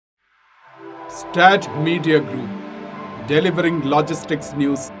Stat Media Group, delivering logistics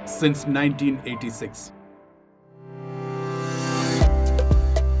news since 1986.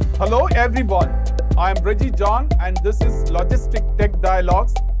 Hello everyone, I am Reji John and this is Logistic Tech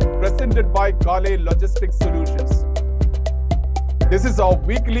Dialogues presented by Gale Logistics Solutions. This is our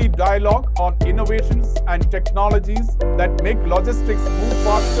weekly dialogue on innovations and technologies that make logistics move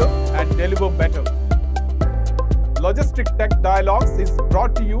faster and deliver better. Logistic Tech Dialogues is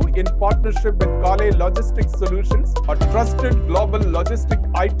brought to you in partnership with Gale Logistics Solutions, a trusted global logistic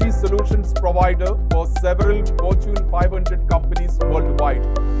IT solutions provider for several Fortune 500 companies worldwide.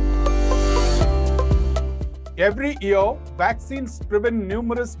 Every year, vaccines prevent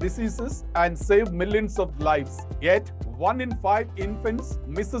numerous diseases and save millions of lives. Yet, 1 in 5 infants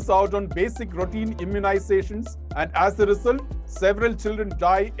misses out on basic routine immunizations, and as a result, several children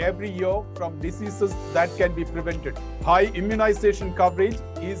die every year from diseases that can be prevented. High immunization coverage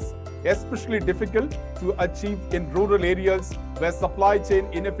is especially difficult to achieve in rural areas where supply chain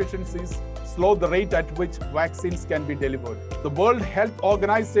inefficiencies slow the rate at which vaccines can be delivered. The World Health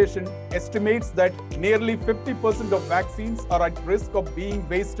Organization estimates that nearly 50% of vaccines are at risk of being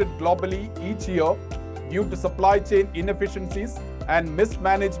wasted globally each year due to supply chain inefficiencies and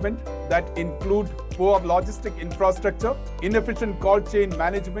mismanagement that include poor logistic infrastructure, inefficient cold chain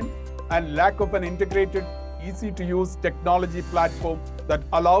management, and lack of an integrated, easy-to-use technology platform that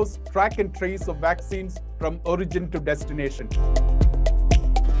allows track and trace of vaccines from origin to destination.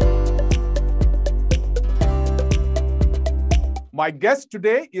 My guest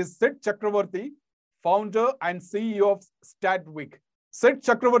today is Sid Chakravarthy, founder and CEO of StaTwig. Sid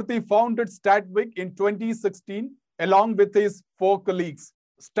Chakravarthy founded StaTwig in 2016 along with his 4 colleagues.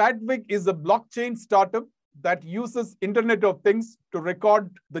 StaTwig is a blockchain startup that uses Internet of Things to record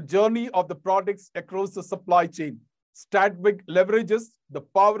the journey of the products across the supply chain. StaTwig leverages the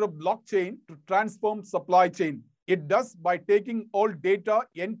power of blockchain to transform supply chain. It does by taking all data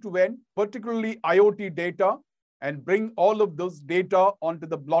end-to-end, particularly IoT data, and bring all of those data onto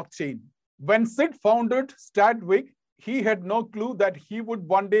the blockchain. When Sid founded StaTwig, he had no clue that he would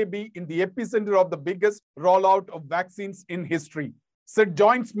one day be in the epicenter of the biggest rollout of vaccines in history. Sid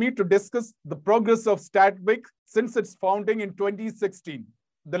joins me to discuss the progress of StaTwig since its founding in 2016,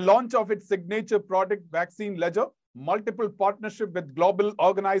 the launch of its signature product Vaccine Ledger, multiple partnerships with global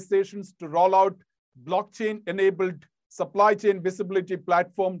organizations to roll out blockchain-enabled supply chain visibility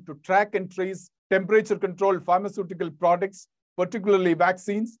platform to track and trace temperature-controlled pharmaceutical products, particularly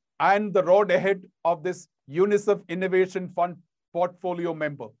vaccines, and the road ahead of this UNICEF Innovation Fund portfolio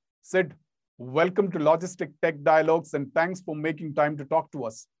member. Sid, welcome to Logistic Tech Dialogues, and thanks for making time to talk to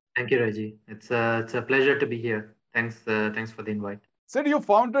us. Thank you, Reji. It's a pleasure to be here. Thanks for the invite. Sid, you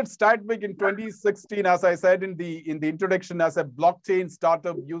founded StaTwig in 2016, as I said in the introduction, as a blockchain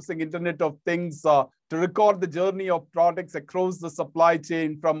startup using Internet of Things to record the journey of products across the supply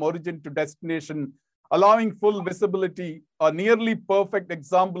chain from origin to destination, allowing full visibility, a nearly perfect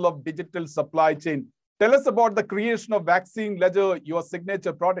example of digital supply chain. Tell us about the creation of Vaccine Ledger, your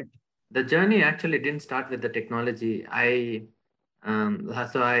signature product. The journey actually didn't start with the technology.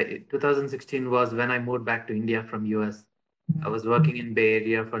 2016 was when I moved back to India from US. I was working in Bay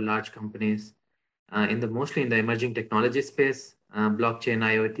Area for large companies, mostly in the emerging technology space, blockchain,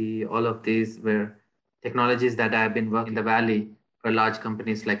 IoT. All of these were technologies that I have been working in the Valley for large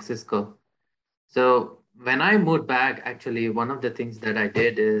companies like Cisco. So when I moved back, actually, one of the things that I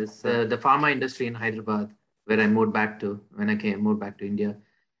did is the pharma industry in Hyderabad, where I moved back to when I moved back to India,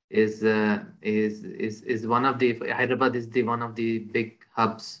 is one of the Hyderabad is one of the big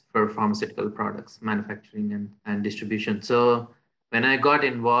hubs for pharmaceutical products manufacturing and distribution. So when I got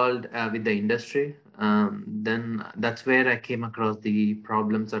involved with the industry, then that's where I came across the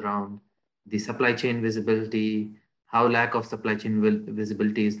problems around the supply chain visibility, how lack of supply chain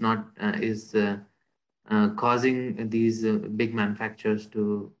visibility is not causing these big manufacturers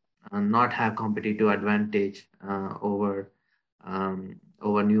to not have competitive advantage over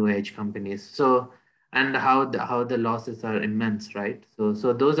new age companies. So and how the losses are immense, right? So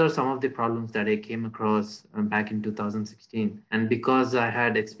those are some of the problems that I came across back in 2016. And because I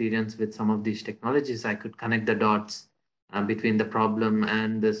had experience with some of these technologies, I could connect the dots between the problem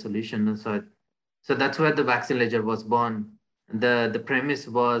and the solution. So that's where the Vaccine Ledger was born. The premise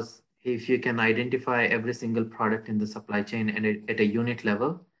was if you can identify every single product in the supply chain and at a unit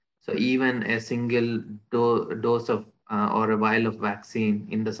level, so even a single dose of or a vial of vaccine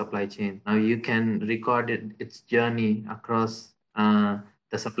in the supply chain, now you can record its journey across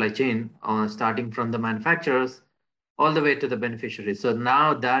the supply chain, starting from the manufacturers all the way to the beneficiaries. So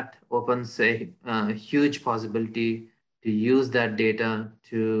now that opens a huge possibility to use that data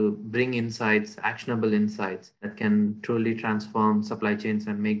to bring insights, actionable insights that can truly transform supply chains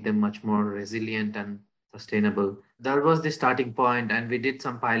and make them much more resilient and sustainable. That was the starting point, and we did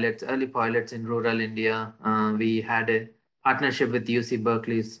some pilots, early pilots in rural India. We had a partnership with UC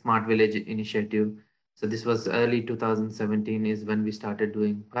Berkeley's Smart Village Initiative. So this was early 2017 is when we started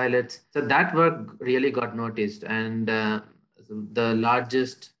doing pilots. So that work really got noticed, and the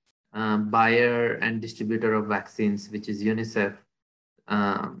largest buyer and distributor of vaccines, which is UNICEF,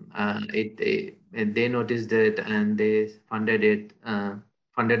 they noticed it and they funded it,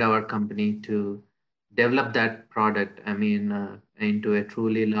 funded our company to develop that product. I mean, into a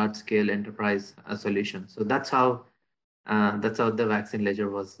truly large scale enterprise solution. So that's how the vaccine ledger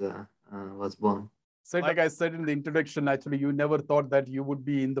was born. So like I said in the introduction, actually, you never thought that you would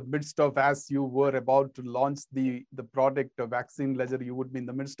be in the midst of, as you were about to launch the product vaccine ledger, you would be in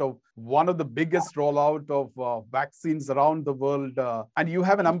the midst of one of the biggest rollout of vaccines around the world. And you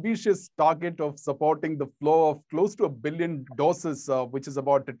have an ambitious target of supporting the flow of close to 1 billion doses, which is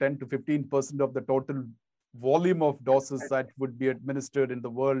about 10 to 15% of the total volume of doses that would be administered in the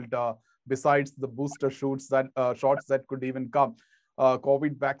world, besides the booster shots that could even come.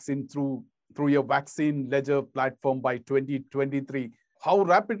 COVID vaccine through your vaccine ledger platform by 2023. How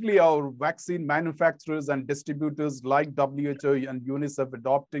rapidly are vaccine manufacturers and distributors like WHO and UNICEF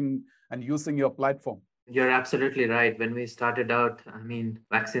adopting and using your platform? You're absolutely right. When we started out, I mean,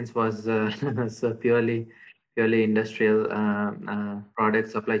 vaccines was so purely industrial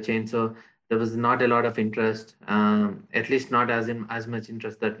product supply chain. So there was not a lot of interest, at least not as much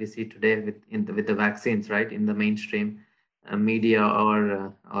interest that we see today with the vaccines, right, in the mainstream media or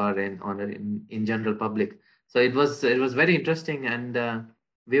in general public. So it was very interesting, and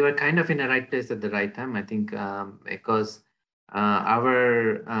we were kind of in the right place at the right time, I think, because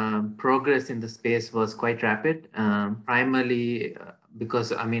our progress in the space was quite rapid, primarily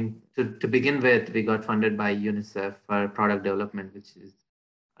because, I mean, to begin with, we got funded by UNICEF for product development,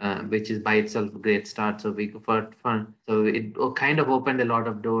 which is by itself a great start. So we for fun. So it kind of opened a lot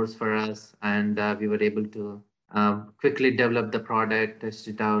of doors for us, and we were able to quickly develop the product, test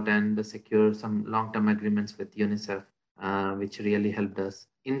it out, and secure some long-term agreements with UNICEF, which really helped us.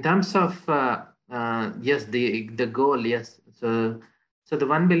 In terms of yes, the goal, yes. So the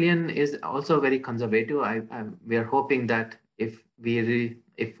 1 billion is also very conservative. We are hoping that if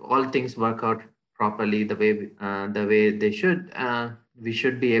all things work out properly the way they should, we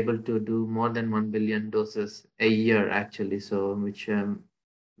should be able to do more than 1 billion doses a year, actually. So which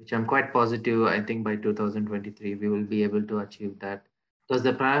I'm quite positive. I think by 2023 we will be able to achieve that, because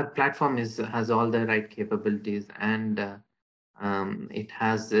the platform has all the right capabilities, and it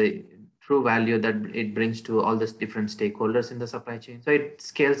has a true value that it brings to all the different stakeholders in the supply chain. So it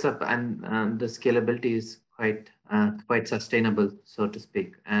scales up, and the scalability is quite sustainable, so to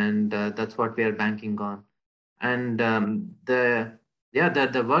speak, and that's what we are banking on. And the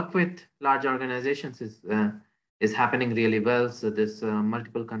work with large organizations is happening really well. So there's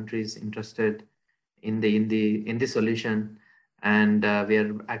multiple countries interested in the solution, and we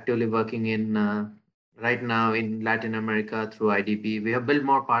are actively working in right now in Latin America through IDP. We have built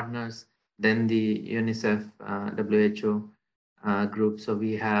more partners than the UNICEF WHO group. So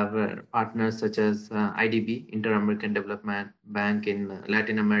we have partners such as IDB, Inter-American Development Bank in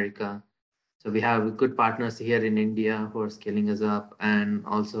Latin America. So we have good partners here in India who are scaling us up, and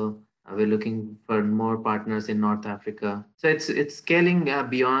also we're looking for more partners in North Africa. So it's scaling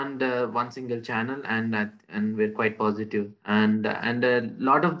beyond one single channel, and we're quite positive. And a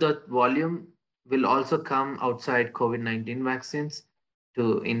lot of the volume will also come outside COVID-19 vaccines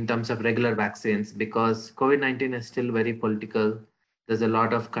in terms of regular vaccines, because COVID-19 is still very political. There's a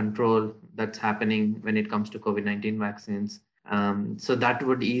lot of control that's happening when it comes to COVID-19 vaccines. So that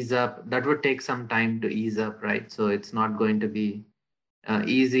would ease up. That would take some time to ease up, right? So it's not going to be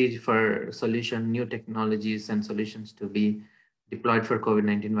easy for new technologies and solutions to be deployed for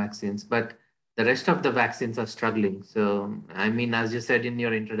COVID-19 vaccines. But the rest of the vaccines are struggling. So, I mean, as you said in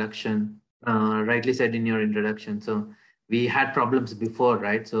your introduction, rightly said in your introduction, so we had problems before,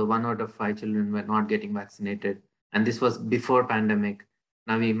 right? So 1 out of 5 children were not getting vaccinated, and this was before pandemic.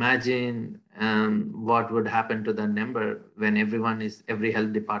 Now imagine what would happen to the number when every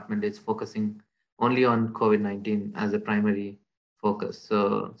health department is focusing only on COVID-19 as a primary focus.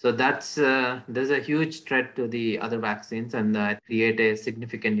 So that's there's a huge threat to the other vaccines, and that create a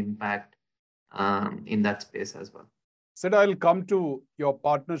significant impact in that space as well. Sid, I'll come to your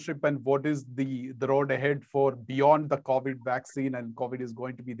partnership and what is the road ahead for beyond the COVID vaccine, and COVID is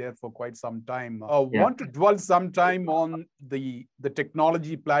going to be there for quite some time. Want to dwell some time on the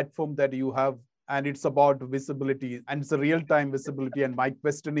technology platform that you have and it's about visibility, and it's a real-time visibility. And my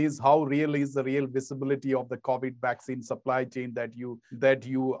question is, how real is the real visibility of the COVID vaccine supply chain that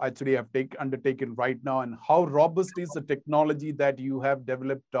you actually have undertaken right now, and how robust is the technology that you have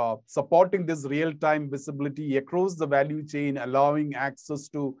developed supporting this real-time visibility across the value chain, allowing access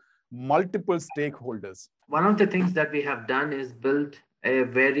to multiple stakeholders? One of the things that we have done is build a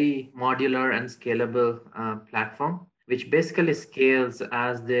very modular and scalable platform, which basically scales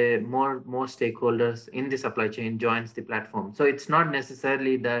as the more stakeholders in the supply chain joins the platform. So it's not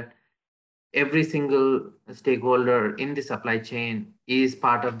necessarily that every single stakeholder in the supply chain is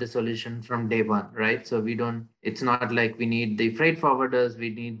part of the solution from day one, right? So it's not like we need the freight forwarders,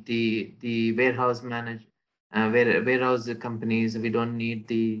 we need the warehouse companies, we don't need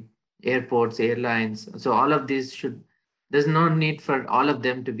the airports, airlines. So all of these there's no need for all of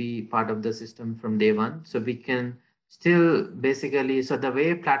them to be part of the system from day one. So we can still basically, so the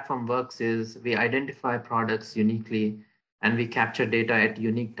way platform works is we identify products uniquely and we capture data at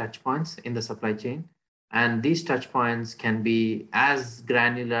unique touch points in the supply chain. And these touch points can be as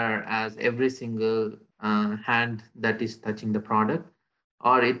granular as every single hand that is touching the product,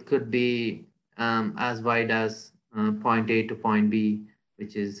 or it could be as wide as point A to point B,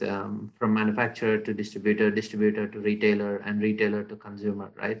 which is from manufacturer to distributor, distributor to retailer, and retailer to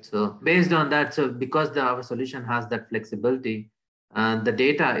consumer, right? So based on that, so because our solution has that flexibility, the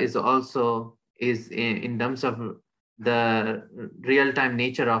data is also in terms of the real-time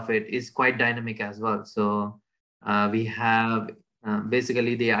nature of it is quite dynamic as well. So we have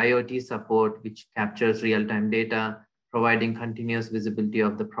basically the IoT support, which captures real-time data, providing continuous visibility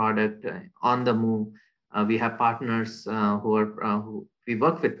of the product on the move. We have partners who we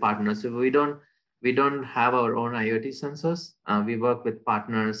work with partners. So we don't have our own IoT sensors. We work with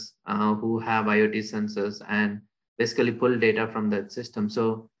partners who have IoT sensors and basically pull data from that system.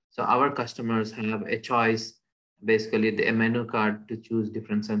 So our customers have a choice, basically a menu card to choose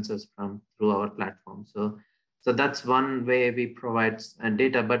different sensors from through our platform. So that's one way we provide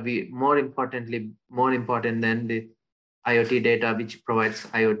data, but more important than the IoT data, which provides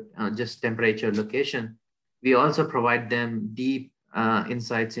just temperature, location, we also provide them deep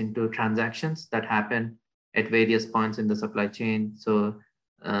insights into transactions that happen at various points in the supply chain. So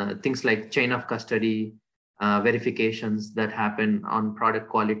things like chain of custody, verifications that happen on product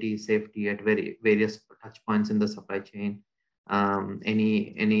quality, safety at various touch points in the supply chain.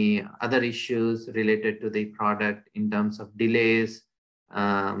 Any other issues related to the product in terms of delays,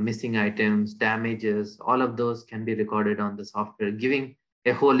 missing items, damages, all of those can be recorded on the software, giving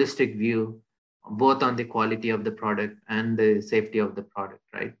a holistic view both on the quality of the product and the safety of the product,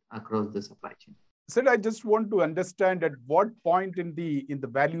 right, across the supply chain. Sid, I just want to understand at what point in the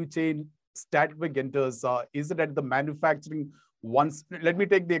value chain StaTwig enters. Is it at the manufacturing once? Let me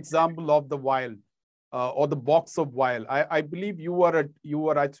take the example of the vial. Or the box of vial. I believe you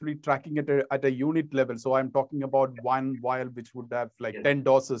are actually tracking it at a unit level. So I'm talking about one vial which would have like 10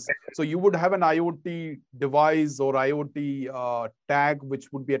 doses. So you would have an IoT device or IoT tag which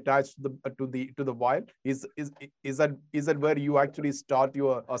would be attached to the vial. Is that where you actually start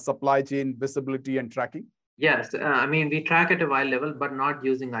your supply chain visibility and tracking? Yes, I mean, we track at a vial level, but not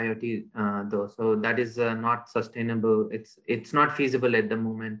using IoT though. So that is not sustainable. It's not feasible at the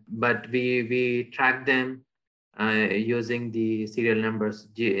moment. But we track them using the serial numbers,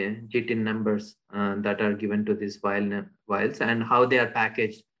 GTIN numbers that are given to these vials, and how they are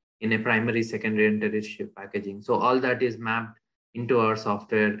packaged in a primary, secondary, and tertiary packaging. So all that is mapped into our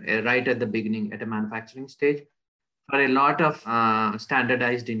software right at the beginning at a manufacturing stage. For a lot of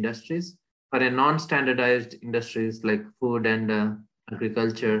standardized industries, for a non-standardized industries like food and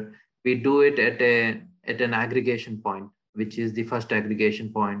agriculture, we do it at an aggregation point, which is the first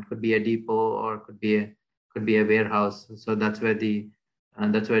aggregation point. Could be a depot or could be a warehouse. So that's where the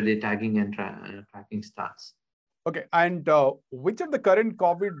tagging and tracking starts. Okay, and which of the current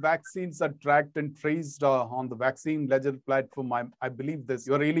COVID vaccines are tracked and traced on the Vaccine Ledger platform? I believe this.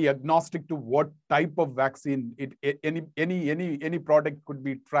 You're really agnostic to what type of vaccine any product could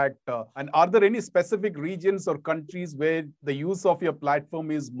be tracked. And are there any specific regions or countries where the use of your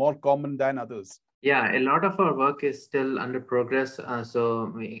platform is more common than others? Yeah, a lot of our work is still under progress.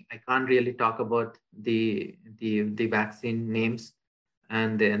 So I can't really talk about the vaccine names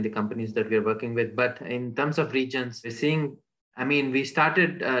and the companies that we are working with. But in terms of regions, we're seeing, I mean, we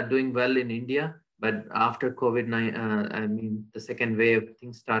started doing well in India, but after COVID-19, I mean, the second wave,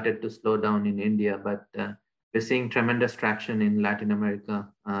 things started to slow down in India, but we're seeing tremendous traction in Latin America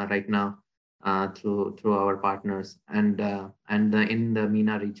right now through our partners and in the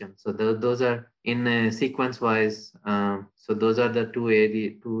MENA region. So those are in sequence-wise. So those are the two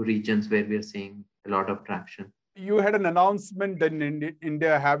regions where we are seeing a lot of traction. You had an announcement in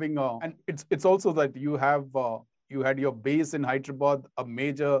India having and it's also that you have you had your base in Hyderabad, a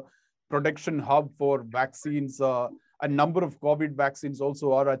major production hub for vaccines. A number of COVID vaccines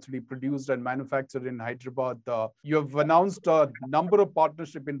also are actually produced and manufactured in Hyderabad. You have announced a number of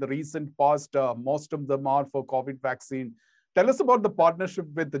partnership in the recent past. Most of them are for COVID vaccine. Tell us about the partnership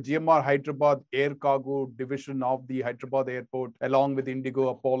with the GMR Hyderabad Air Cargo Division of the Hyderabad Airport, along with Indigo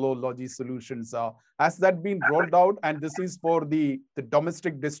Apollo Logi Solutions. Has that been rolled out? And this is for the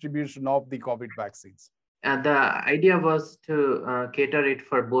domestic distribution of the COVID vaccines. The idea was to cater it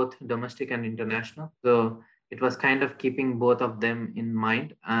for both domestic and international. So it was kind of keeping both of them in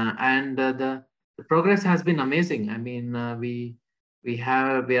mind. And the progress has been amazing. I mean, we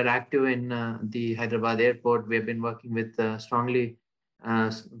are active in the Hyderabad airport. We have been working with strongly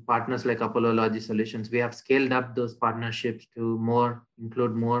partners like Apollo Logi Solutions. We have scaled up those partnerships to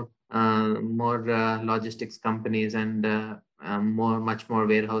include more logistics companies and much more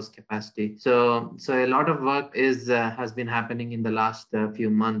warehouse capacity. So a lot of work has been happening in the last few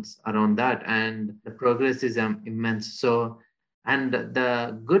months around that, and the progress is immense. So, and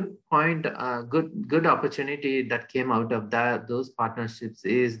the good opportunity that came out of those partnerships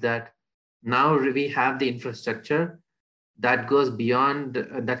is that now we have the infrastructure that goes beyond,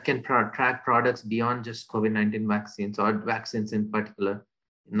 that can track products beyond just COVID-19 vaccines or vaccines in particular.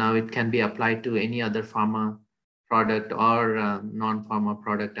 Now it can be applied to any other pharma product or non-pharma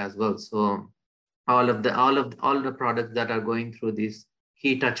product as well. So all the products that are going through these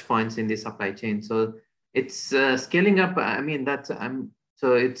key touch points in the supply chain. So it's scaling up. I mean,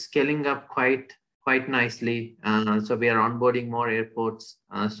 so it's scaling up quite nicely. So we are onboarding more airports.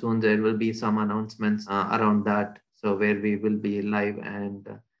 Soon there will be some announcements around that. So where we will be live, and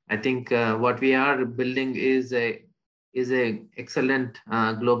I think what we are building is a excellent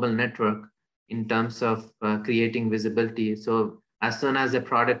global network in terms of creating visibility. So as soon as a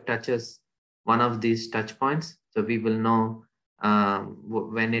product touches one of these touch points, so we will know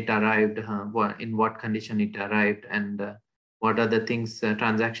when it arrived, in what condition it arrived, and what are the things,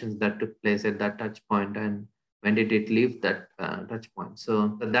 transactions that took place at that touch point, and when did it leave that touch point.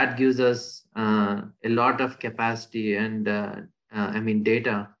 So that gives us a lot of capacity and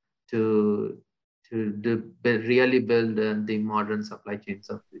data to really build the modern supply chains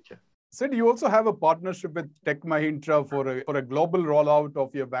of future. Sid, you also have a partnership with Tech Mahindra for a global rollout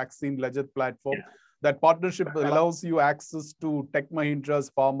of your vaccine ledger platform. Yeah. That partnership allows you access to Tech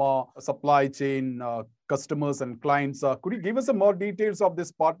Mahindra's pharma supply chain customers and clients. Could you give us some more details of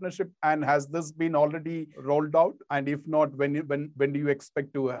this partnership? And has this been already rolled out? And if not, when do you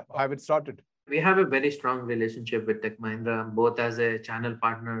expect to have it started? We have a very strong relationship with Tech Mahindra, both as a channel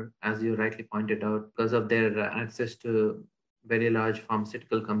partner, as you rightly pointed out, because of their access to very large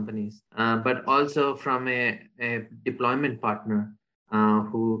pharmaceutical companies, but also from a deployment partner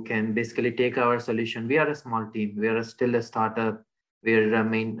who can basically take our solution. We are a small team. We are still a startup. We're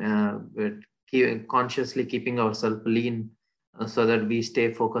consciously keeping ourselves lean so that we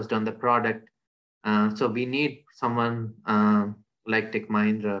stay focused on the product. So we need someone like Tech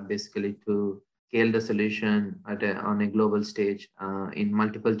Mahindra basically to scale the solution on a global stage in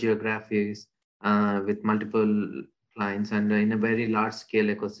multiple geographies with multiple clients and in a very large scale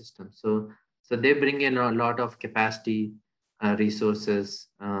ecosystem. So they bring in a lot of capacity resources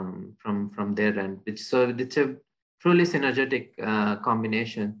from their end. It's a truly synergetic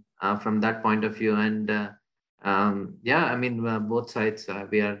combination from that point of view. And both sides,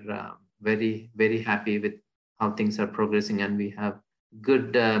 we are very, very happy with how things are progressing, and we have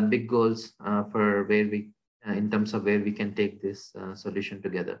good big goals for where we in terms of where we can take this solution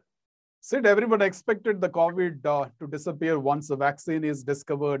together. Sid, everyone expected the COVID to disappear once the vaccine is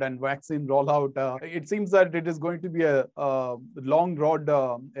discovered and vaccine rollout. It seems that it is going to be a long road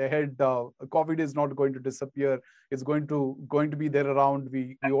ahead. COVID is not going to disappear. It's going to be there around.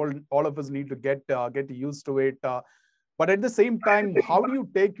 We all of us need to get used to it. But at the same time, how do you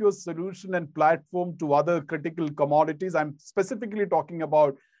take your solution and platform to other critical commodities? I'm specifically talking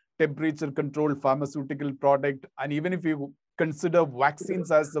about temperature controlled pharmaceutical product. And even if you consider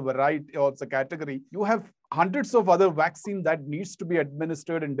vaccines as a variety or as a category, you have hundreds of other vaccines that needs to be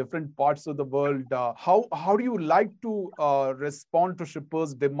administered in different parts of the world. How do you like to respond to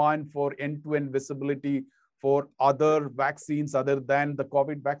shippers' demand for end-to-end visibility for other vaccines other than the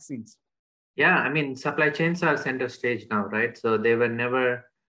COVID vaccines? Yeah, I mean, supply chains are center stage now, right? So they were never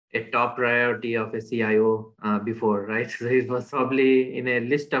a top priority of a CIO before, right? So it was probably in a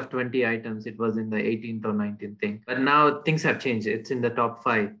list of 20 items, it was in the 18th or 19th thing. But now things have changed. It's in the top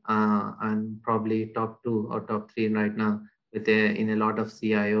five and probably top two or top three right now in a lot of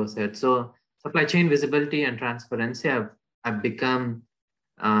CIO sets. So supply chain visibility and transparency have become,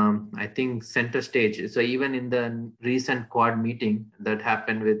 I think, center stage. So even in the recent quad meeting that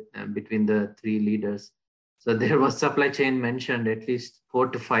happened between the three leaders, so there was supply chain mentioned at least 4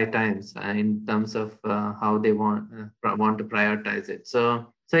 to 5 times in terms of how they want to prioritize it.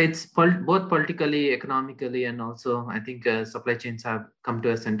 So it's both politically, economically, and also I think supply chains have come to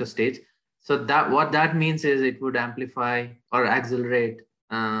a center stage. So that what that means is it would amplify or accelerate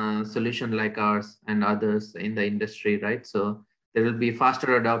solution like ours and others in the industry, right? So there will be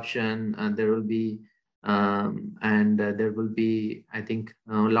faster adoption, and there will be I think,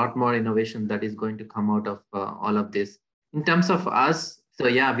 a lot more innovation that is going to come out of all of this. In terms of us, so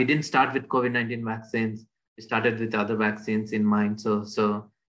yeah, we didn't start with COVID-19 vaccines. We started with other vaccines in mind. I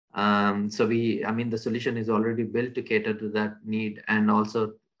mean, the solution is already built to cater to that need, and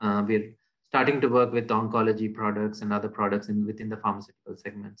also we're starting to work with oncology products and other products within the pharmaceutical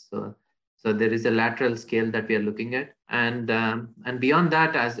segment. So there is a lateral scale that we are looking at, and beyond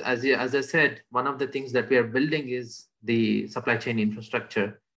that, as I said, one of the things that we are building is the supply chain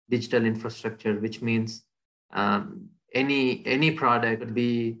infrastructure, digital infrastructure, which means any product could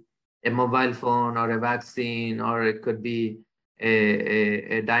be a mobile phone or a vaccine, or it could be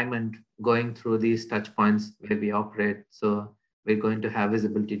a diamond going through these touch points where we operate. So we're going to have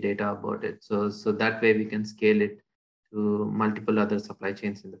visibility data about it. So that way we can scale it to multiple other supply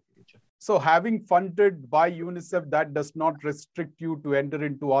chains in the future. So having funded by UNICEF, that does not restrict you to enter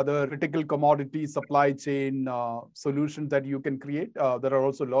into other critical commodity supply chain solutions that you can create. There are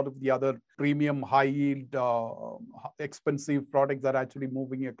also a lot of the other premium, high yield, expensive products that are actually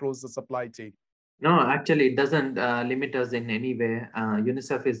moving across the supply chain. No, actually, it doesn't limit us in any way.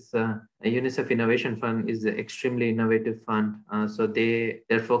 UNICEF Innovation Fund is an extremely innovative fund. So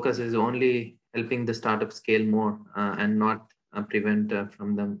their focus is only helping the startup scale more and not prevent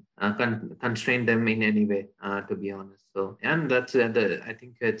from them, constrain them in any way, to be honest. So, and that's I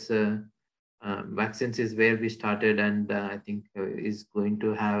think it's vaccines is where we started, and I think is going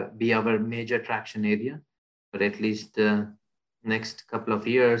to be our major traction area for at least next couple of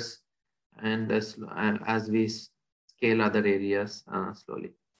years, and as we scale other areas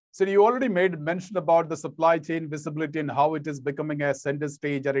slowly. So you already made mention about the supply chain visibility and how it is becoming a center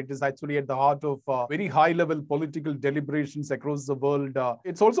stage, and it is actually at the heart of very high level political deliberations across the world.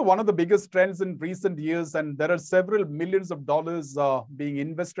 It's also one of the biggest trends in recent years, and there are several millions of dollars being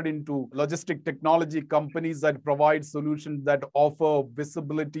invested into logistic technology companies that provide solutions that offer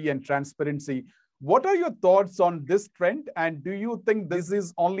visibility and transparency. What are your thoughts on this trend? And do you think this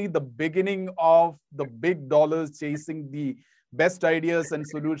is only the beginning of the big dollars chasing the best ideas and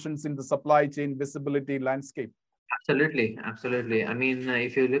solutions in the supply chain visibility landscape? Absolutely, absolutely. I mean,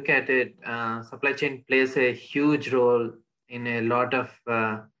 if you look at it, supply chain plays a huge role in a lot of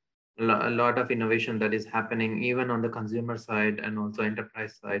innovation that is happening, even on the consumer side and also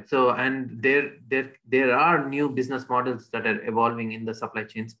enterprise side. So, and there are new business models that are evolving in the supply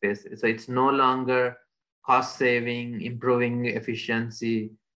chain space. So it's no longer cost saving, improving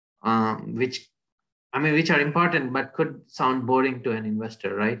efficiency, which are important, but could sound boring to an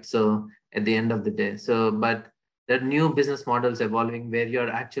investor, right? So at the end of the day, but there are new business models evolving where you're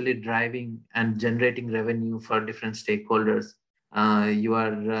actually driving and generating revenue for different stakeholders. You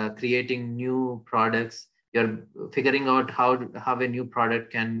are creating new products. You're figuring out how a new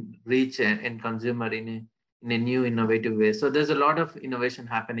product can reach an end consumer in a new innovative way. So there's a lot of innovation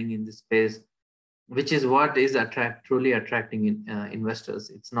happening in this space, which is what is truly attracting investors.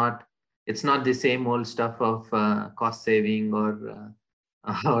 It's not the same old stuff of cost saving or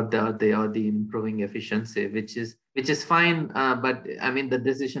the improving efficiency, which is fine. But I mean, the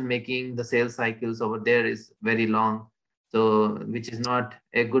decision making, the sales cycles over there is very long. So which is not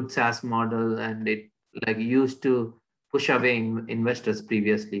a good SaaS model, and it like used to push away investors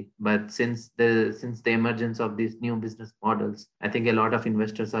previously. But since the emergence of these new business models, I think a lot of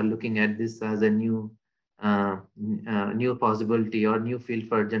investors are looking at this as a new possibility or new field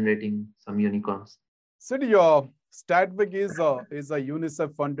for generating some unicorns. Sid, your StaTwig is a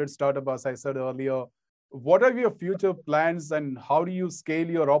UNICEF-funded startup, as I said earlier. What are your future plans, and how do you scale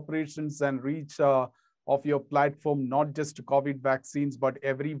your operations and reach of your platform, not just COVID vaccines, but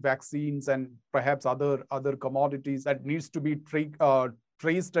every vaccines and perhaps other commodities that needs to be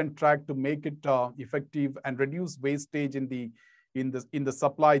traced and tracked to make it effective and reduce wastage in the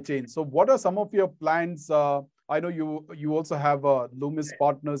supply chain? So what are some of your plans I know you also have Loomis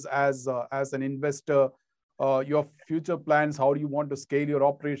Partners as an investor. Your future plans, how do you want to scale your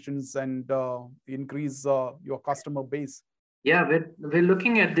operations and increase your customer base? Yeah, we're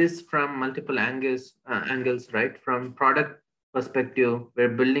looking at this from multiple angles, right? From product perspective, we're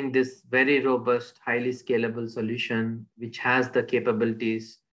building this very robust, highly scalable solution which has the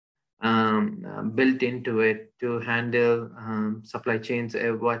capabilities built into it to handle supply chains,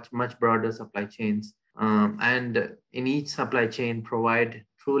 much broader supply chains, and in each supply chain provide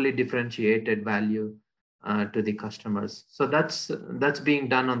truly differentiated value to the customers. So that's being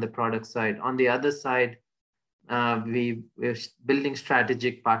done on the product side. On the other side, we're building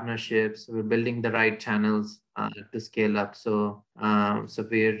strategic partnerships. We're building the right channels to scale up. So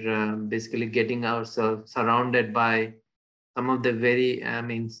we're basically getting ourselves surrounded by some of the very,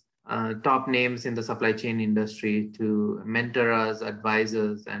 top names in the supply chain industry to mentor us, advise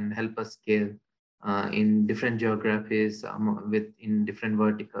us, and help us scale in different geographies, in different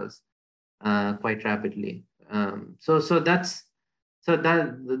verticals quite rapidly. Those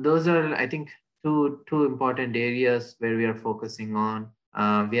are, I think, two important areas where we are focusing on.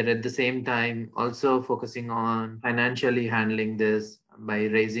 We are at the same time also focusing on financially handling this by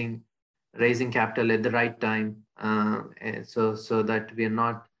raising capital at the right time, so that we are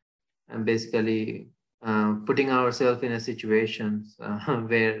not basically putting ourselves in a situation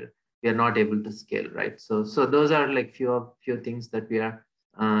where we are not able to scale, right? So those are like few things that we are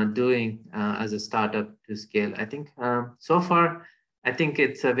doing as a startup to scale. I think so far, I think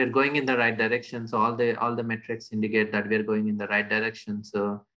it's we're going in the right direction. So all the metrics indicate that we're going in the right direction.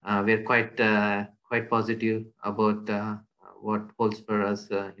 So we're quite positive about what holds for us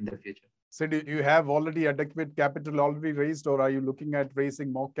in the future. So do you have already adequate capital already raised, or are you looking at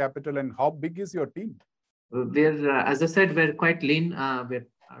raising more capital? And how big is your team? We're, as I said, we're quite lean. We're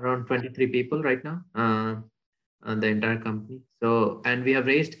around 23 people right now, the entire company. So, and we have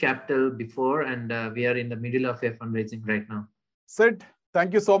raised capital before, and we are in the middle of a fundraising right now. Sid,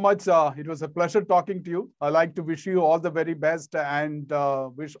 thank you so much. It was a pleasure talking to you. I'd like to wish you all the very best and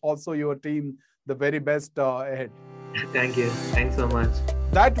wish also your team the very best ahead. Thank you. Thanks so much.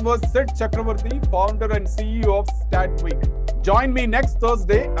 That was Sid Chakravarthy, founder and CEO of StaTwig. Join me next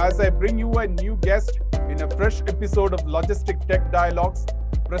Thursday as I bring you a new guest in a fresh episode of Logistic Tech Dialogues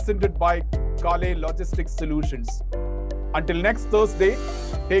presented by Kale Logistics Solutions. Until next Thursday,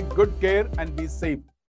 take good care and be safe.